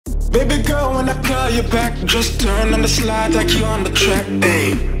Baby girl, when I call you back, just turn on the slide like you on the track.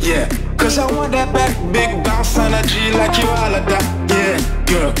 Hey, yeah. Cause I want that back, big bounce energy like you all of that. Yeah,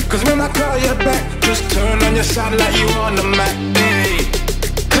 girl. Cause when I call you back, just turn on your side like you on the mat. Hey,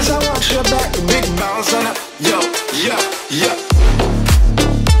 cause I want your back, big bounce on it. Yo, yo, yo.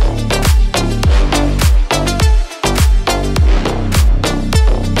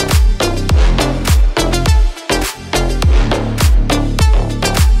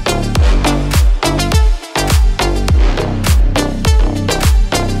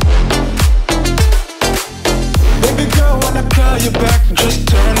 You back, just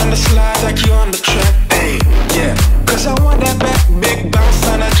turn on the slide like you on the track. Hey, yeah. Cause I want that back, big bounce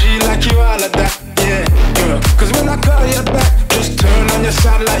energy like you all of that. Yeah, girl. Cause when I call you back, just turn on your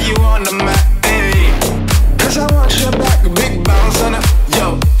side like you on the mat. Hey, cause I want your back, big bounce on it.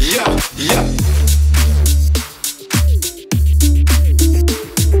 Yo, yo, yo.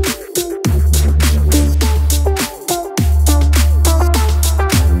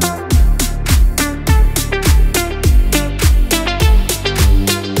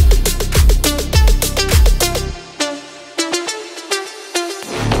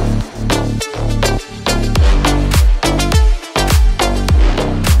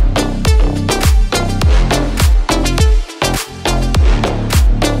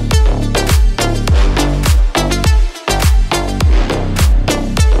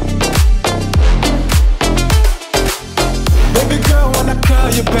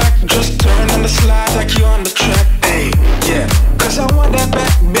 You back, just turn on the slide like you on the track. Hey, yeah. Cause I want that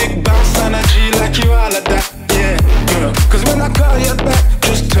back, big bounce energy like you all of that. Yeah, girl. Cause when I call you back,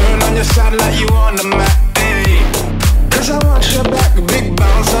 just turn on your side like you on the mat. Hey, cause I want your back, big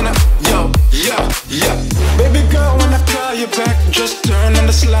bounce on it. Yo, yo, yo. Baby girl, when I call you back, just turn on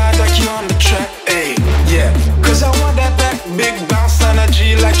the slide like you on the track. Hey, yeah. Cause I want that back, big bounce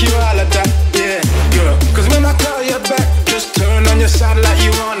energy like you all of that. Yeah, girl. Cause when I call you back, just turn on your side like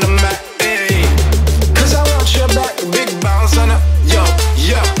you on the mat, hey. Cause I want your back, big bounce on it. Yo,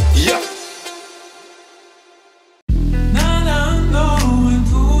 yo, yo. Nadando en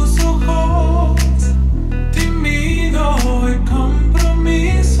tus ojos, tímido el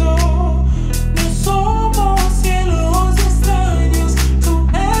compromiso. No somos cielos extraños, tú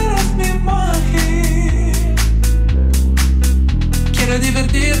eres mi imagen. Quiero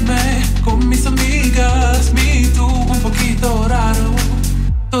divertirme con mis amigas, mi tú un poquito raro,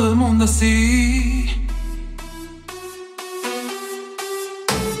 todo el mundo así.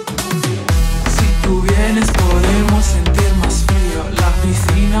 Si tú vienes podemos sentir más frío. La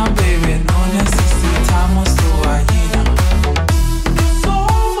piscina, baby, no necesitamos toallina. No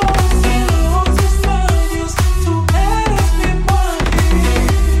somos cielos extraños, tú eres mi imagen.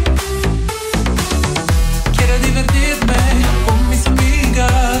 Quiero divertirme con mis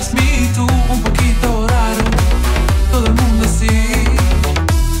amigas, mi tú un poquito raro, todo el mundo así.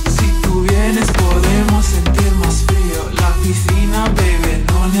 Si tú vienes podemos sentir más frío. La piscina, baby,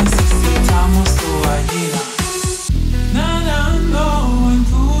 no necesitamos toallina. Nadando en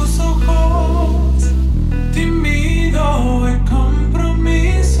tus ojos, tímido el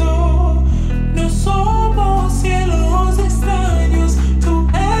compromiso. No somos cielos extraños, tú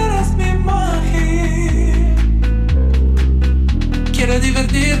eres mi imagen. Quiero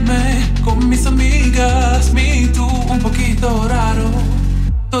divertirme con mis amigas, mi tú un poquito raro,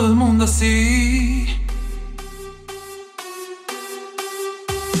 todo el mundo así.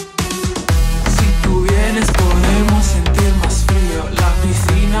 Si tú vienes podemos sentir más frío. La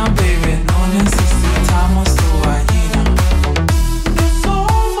piscina, baby, no necesitamos toallina. No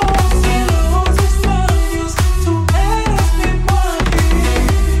somos cielos extraños, tú eres mi imagen.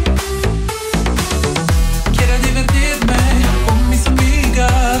 Quiero divertirme con mis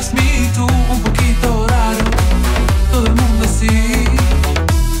amigas, mi tú un poquito raro, todo el mundo así.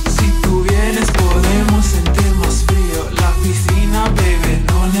 Si tú vienes podemos sentir más frío. La piscina, baby,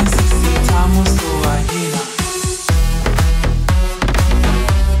 no necesitamos toallina.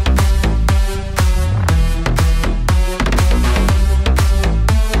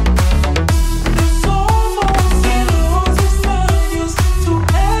 No somos cielos extraños, tú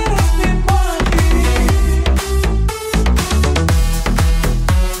eres mi imagen.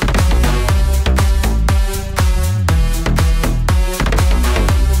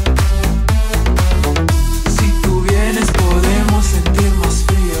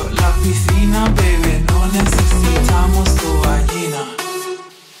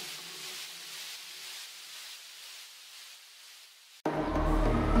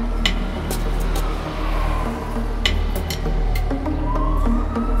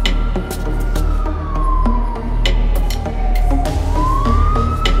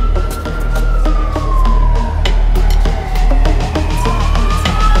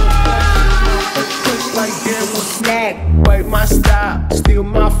 wipe my style, steal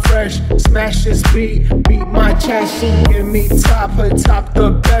my fresh, smash this beat, beat my chest. She give me top, her top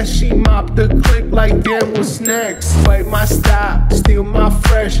the best. She mop the click like damn what's next. Wipe my style, steal my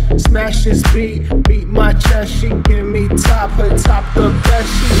fresh, smash this beat, beat my chest. She give me top, her top the best.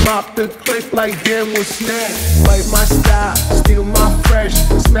 She mop the click like damn what's next. Wipe my style, steal my fresh,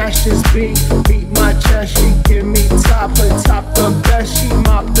 smash this beat, beat my chest. She give me top, her top the best. She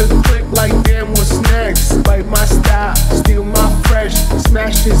mop the click like damn what's next. Wipe my style, steal my fresh,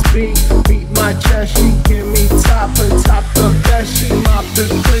 smash this beat, beat my chest. She give me top, her top the best. She mop the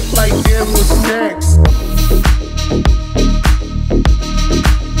click like damn what's next.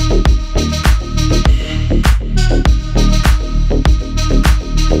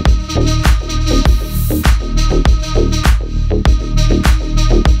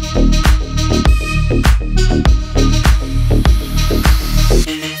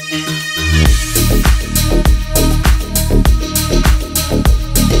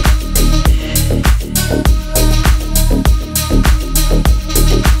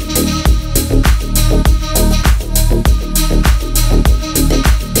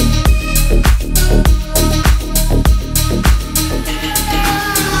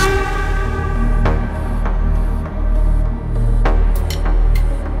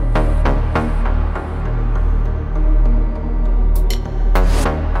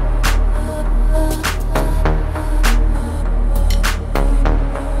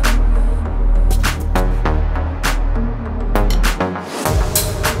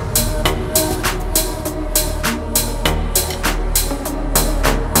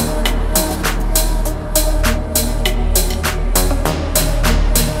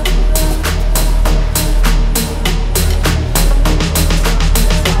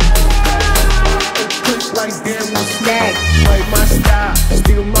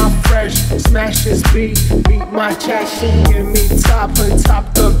 Smash this beat, beat my chest. She give me top, her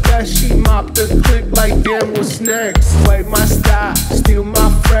top the best. She mop the click like damn what's next. Wipe my style, steal my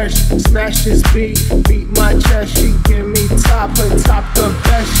fresh. Smash this beat, beat my chest. She give me top, her top the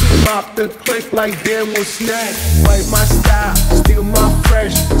best. She mop the click like damn what's next. Wipe my style, steal my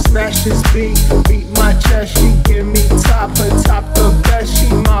fresh. Smash this beat, beat my chest. She give me top, her top the best.